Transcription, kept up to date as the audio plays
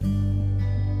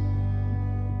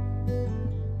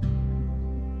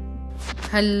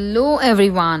Hello,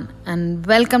 everyone, and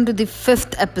welcome to the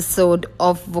fifth episode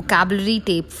of Vocabulary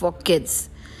Tape for Kids.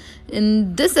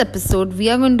 In this episode, we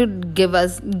are going to give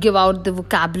out the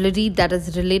vocabulary that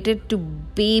is related to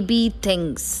baby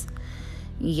things.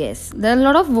 Yes, there are a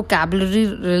lot of vocabulary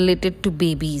related to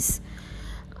babies.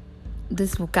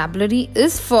 This vocabulary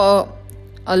is for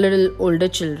a little older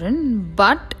children,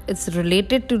 but it's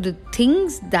related to the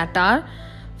things that are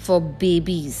for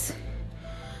babies.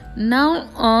 Now,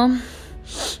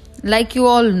 like you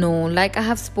all know, like I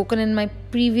have spoken in my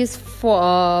previous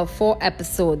four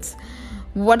episodes,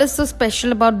 what is so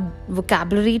special about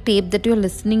vocabulary tape that you're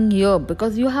listening here?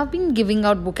 Because you have been giving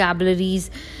out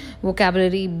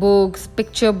vocabulary books,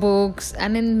 picture books,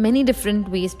 and in many different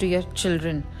ways to your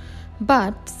children.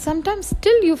 But sometimes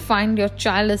still you find your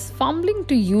child is fumbling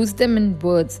to use them in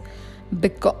words.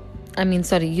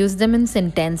 Use them in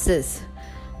sentences.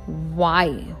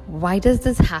 Why? Why does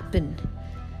this happen?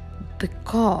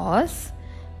 Because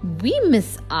we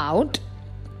miss out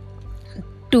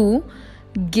to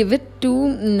give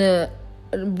the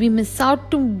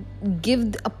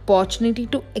opportunity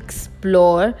to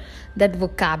explore that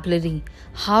vocabulary.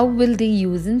 How will they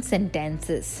use in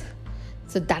sentences?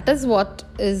 So that is what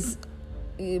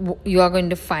you are going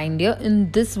to find here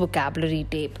in this vocabulary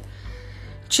tape.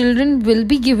 Children will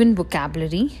be given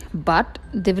vocabulary, but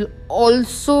they will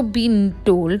also be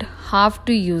told how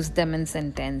to use them in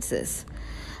sentences.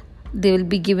 They will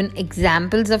be given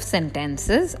examples of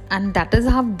sentences, and that is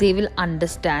how they will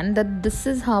understand that this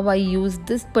is how I use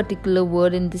this particular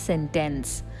word in the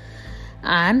sentence.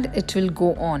 And it will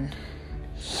go on.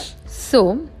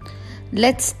 So,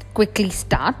 let's quickly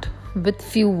start with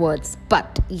few words.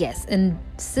 But yes,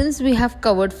 since we have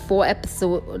covered 4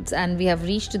 episodes and we have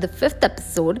reached to the 5th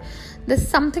episode, there's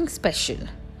something special.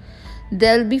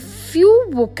 There will be few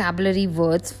vocabulary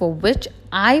words for which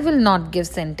I will not give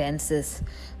sentences,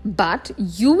 but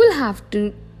you will have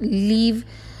to leave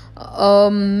a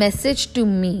message to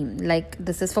me. Like,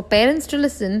 this is for parents to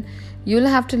listen. You'll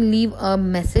have to leave a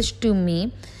message to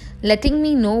me letting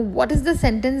me know what is the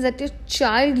sentence that your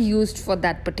child used for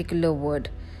that particular word.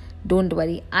 Don't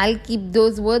worry, I'll keep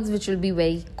those words which will be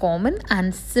very common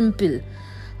and simple.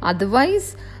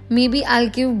 Otherwise, maybe I'll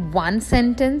give one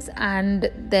sentence and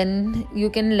then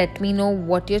you can let me know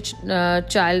what your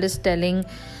child is telling.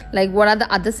 Like, what are the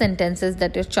other sentences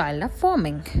that your child are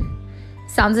forming?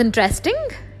 Sounds interesting?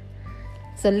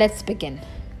 So let's begin.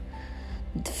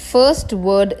 The first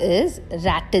word is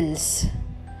rattles.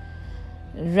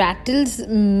 Rattles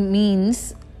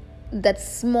means that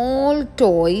small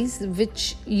toys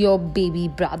which your baby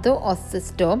brother or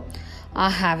sister are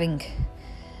having.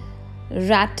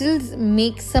 Rattles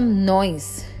make some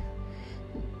noise.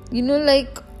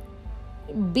 Like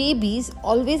babies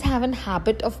always have a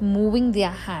habit of moving their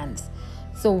hands.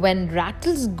 So when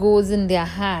rattles goes in their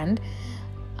hand,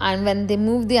 and when they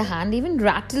move their hand, even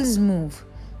rattles move.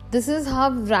 This is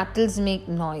how rattles make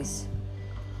noise.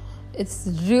 It's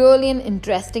really an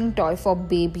interesting toy for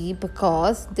baby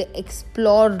because they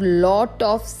explore lot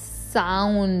of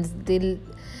sounds. They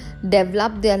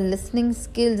develop their listening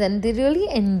skills and they really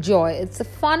enjoy. It's a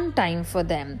fun time for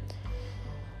them.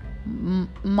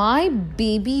 My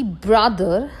baby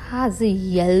brother has a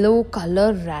yellow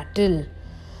color rattle,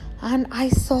 and I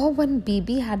saw one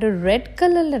baby had a red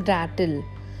color rattle.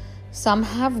 Some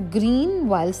have green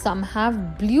while some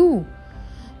have blue.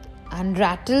 And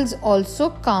rattles also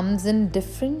comes in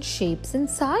different shapes and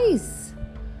size.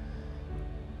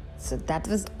 So that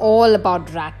was all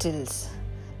about rattles.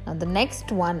 Now the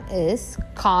next one is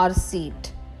car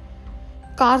seat.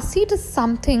 Car seat is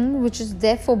something which is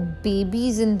there for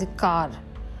babies in the car.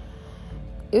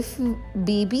 If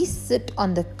babies sit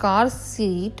on the car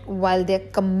seat while they're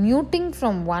commuting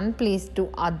from one place to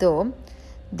other,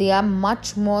 they are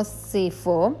much more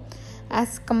safer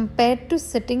as compared to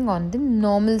sitting on the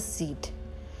normal seat.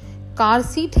 Car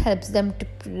seat helps them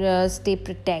to stay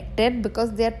protected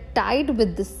because they are tied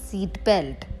with the seat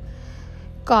belt.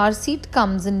 Car seat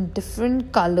comes in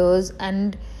different colors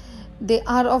and they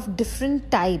are of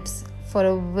different types. For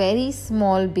a very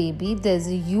small baby, there's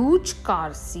a huge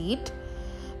car seat,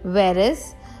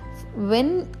 whereas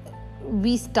when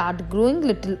we start growing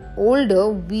little older,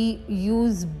 we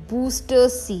use booster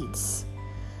seats.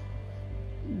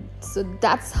 So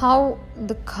that's how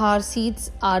the car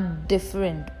seats are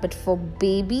different. But for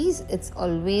babies, it's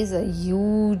always a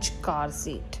huge car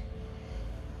seat.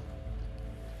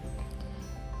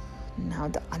 Now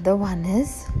the other one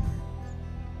is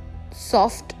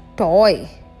soft toy.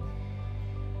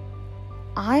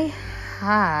 I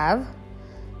have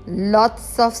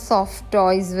lots of soft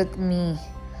toys with me.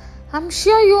 I'm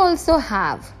sure you also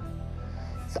have.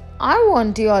 So I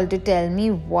want you all to tell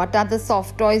me what are the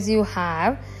soft toys you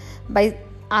have by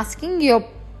asking your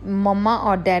mama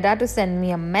or dada to send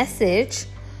me a message,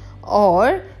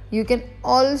 or you can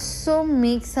also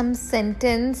make some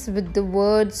sentence with the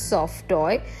word soft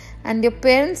toy and your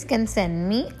parents can send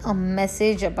me a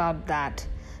message about that,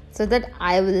 so that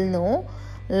I will know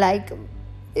like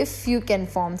if you can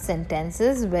form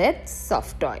sentences with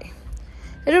soft toy.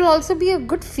 It will also be a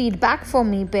good feedback for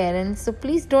me, parents, so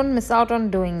please don't miss out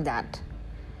on doing that.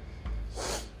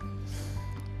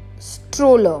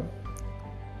 Stroller.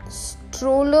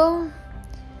 Stroller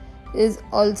is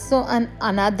also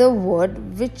another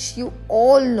word which you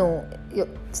all know.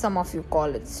 Some of you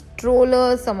call it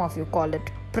stroller, some of you call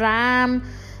it pram,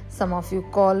 some of you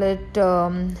call it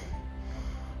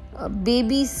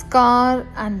baby's car,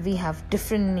 and we have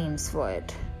different names for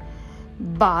it.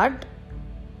 But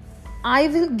I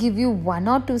will give you 1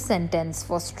 or 2 sentences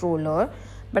for stroller,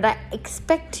 but I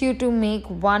expect you to make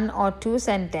 1 or 2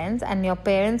 sentences and your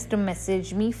parents to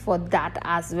message me for that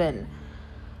as well.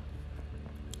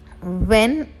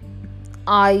 When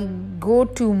I go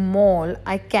to mall,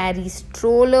 I carry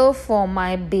stroller for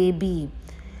my baby.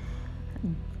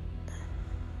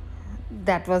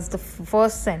 That was the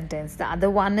first sentence. The other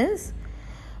one is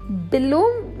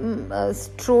below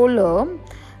stroller.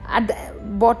 At the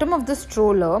bottom of the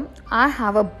stroller, I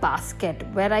have a basket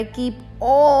where I keep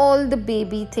all the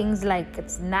baby things like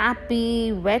its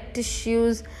nappy, wet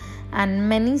tissues, and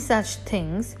many such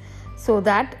things, so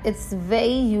that it's very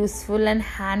useful and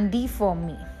handy for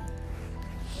me.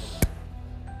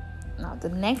 Now, the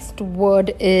next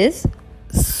word is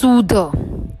soother.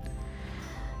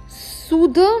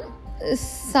 Soother is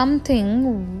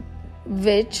something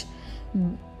which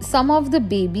some of the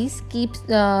babies keep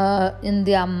in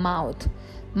their mouth.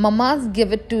 Mamas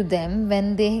give it to them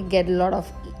when they get a lot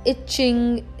of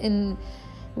itching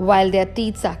while their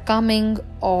teeth are coming,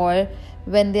 or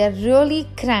when they are really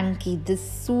cranky. This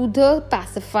soother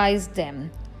pacifies them.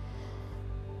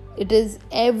 It is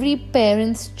every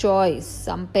parent's choice.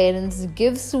 Some parents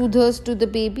give soothers to the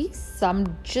babies,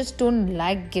 some just don't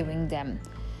like giving them.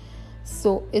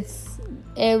 So it's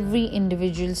every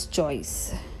individual's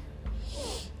choice.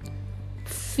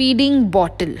 Feeding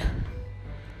bottle.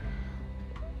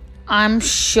 I'm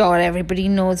sure everybody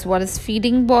knows what is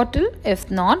feeding bottle.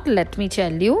 If not, let me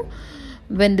tell you.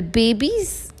 When the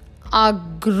babies are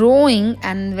growing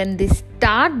and when they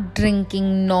start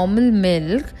drinking normal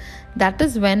milk, that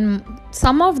is when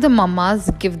some of the mamas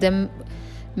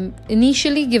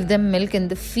initially give them milk in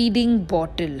the feeding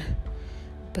bottle.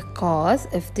 Because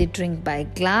if they drink by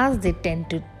glass, they tend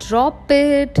to drop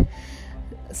it.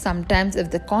 Sometimes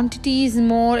if the quantity is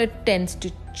more, it tends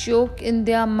to choke in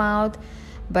their mouth.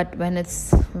 But when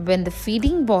the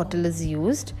feeding bottle is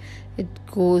used, it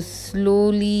goes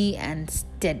slowly and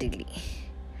steadily.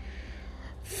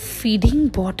 Feeding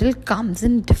bottle comes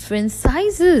in different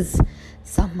sizes.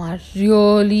 Some are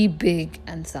really big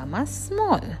and some are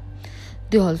small.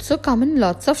 They also come in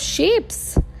lots of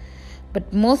shapes,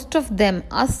 but most of them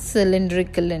are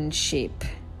cylindrical in shape.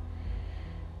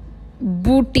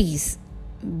 Booties.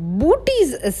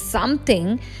 Booties is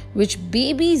something which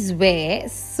babies wear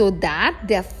so that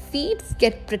their feet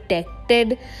get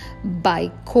protected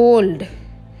by cold.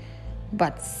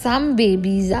 But some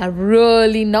babies are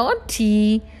really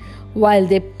naughty. While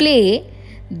they play,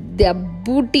 their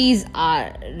booties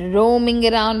are roaming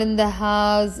around in the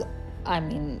house.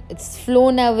 It's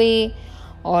flown away,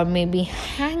 or maybe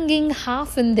hanging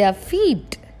half in their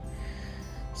feet.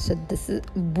 So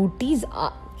booties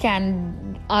are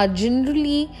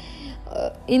generally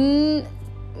in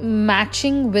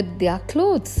matching with their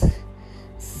clothes.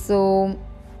 So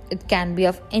it can be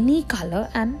of any color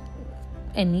and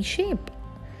any shape.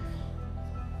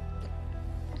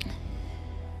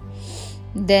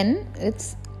 Then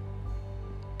it's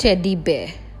teddy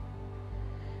bear.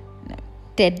 Now,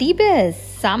 teddy bear is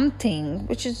something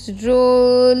which is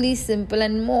really simple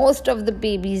and most of the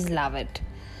babies love it.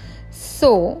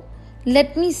 So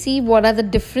let me see what are the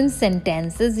different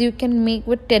sentences you can make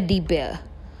with teddy bear.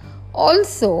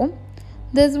 Also,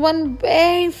 there's one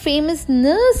very famous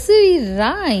nursery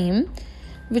rhyme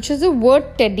which has a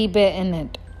word teddy bear in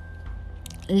it.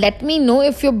 Let me know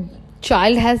if your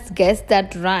child has guessed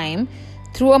that rhyme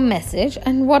through a message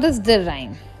and what is the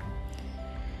rhyme.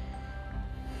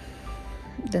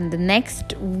 Then the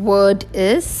next word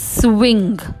is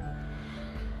swing.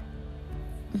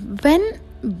 When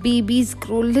babies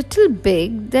grow little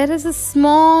big, there is a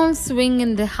small swing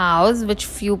in the house which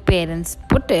few parents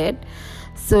put it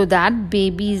so that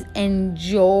babies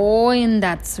enjoy in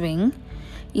that swing.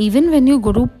 Even when you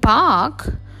go to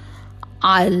park,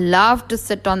 I love to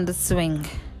sit on the swing.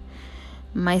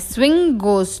 My swing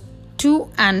goes to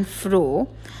and fro,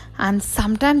 and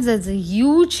sometimes there's a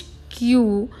huge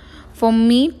queue for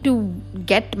me to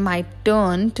get my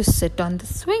turn to sit on the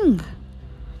swing.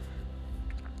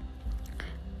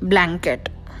 Blanket.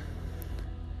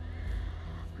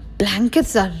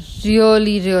 Blankets are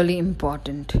really, really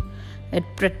important. It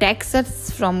protects us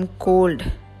from cold.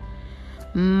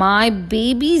 My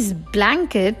baby's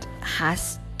blanket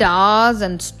has stars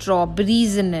and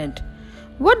strawberries in it.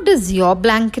 What does your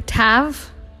blanket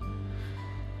have?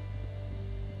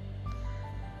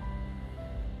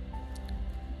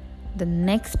 The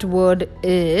next word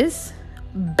is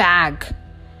bag.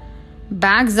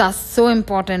 Bags are so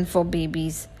important for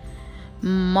babies.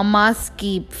 Mamas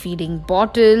keep feeding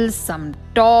bottles, some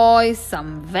toys,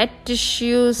 some wet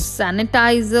tissues,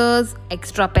 sanitizers,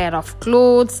 extra pair of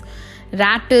clothes,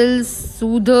 rattles,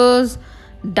 soothers,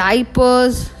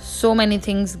 diapers. So many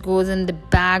things goes in the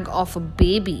bag of a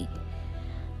baby.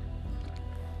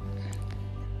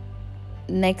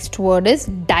 Next word is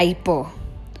diaper.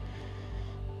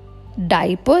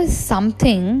 Diaper is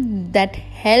something that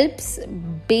helps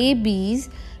babies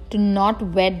to not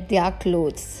wet their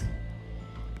clothes.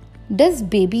 Does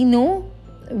baby know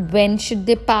when should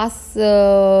they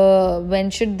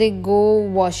when should they go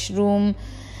washroom,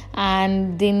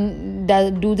 and then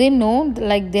do they know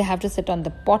like they have to sit on the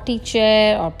potty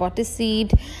chair or potty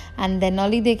seat and then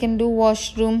only they can do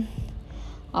washroom?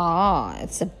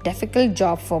 It's a difficult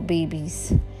job for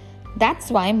babies. That's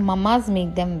why mamas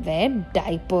make them wear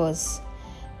diapers,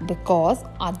 because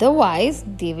otherwise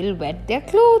they will wet their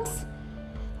clothes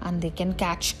and they can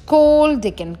catch cold, they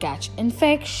can catch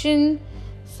infection.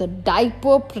 So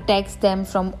diaper protects them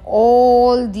from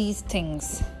all these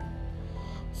things.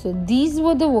 So these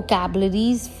were the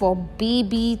vocabularies for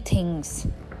baby things.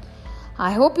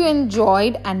 I hope you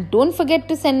enjoyed, and don't forget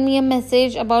to send me a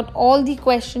message about all the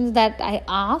questions that I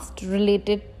asked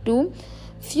related to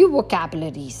few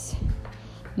vocabularies.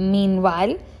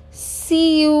 Meanwhile,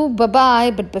 see you,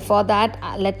 bye-bye. But before that,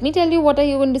 let me tell you what are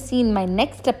you going to see in my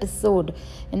next episode.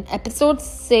 In episode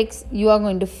 6, you are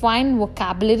going to find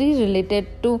vocabulary related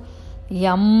to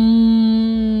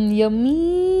yummy,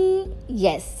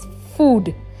 yes,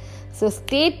 food. So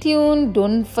stay tuned.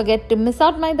 Don't forget to miss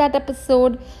out that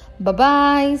episode.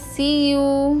 Bye-bye. See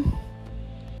you.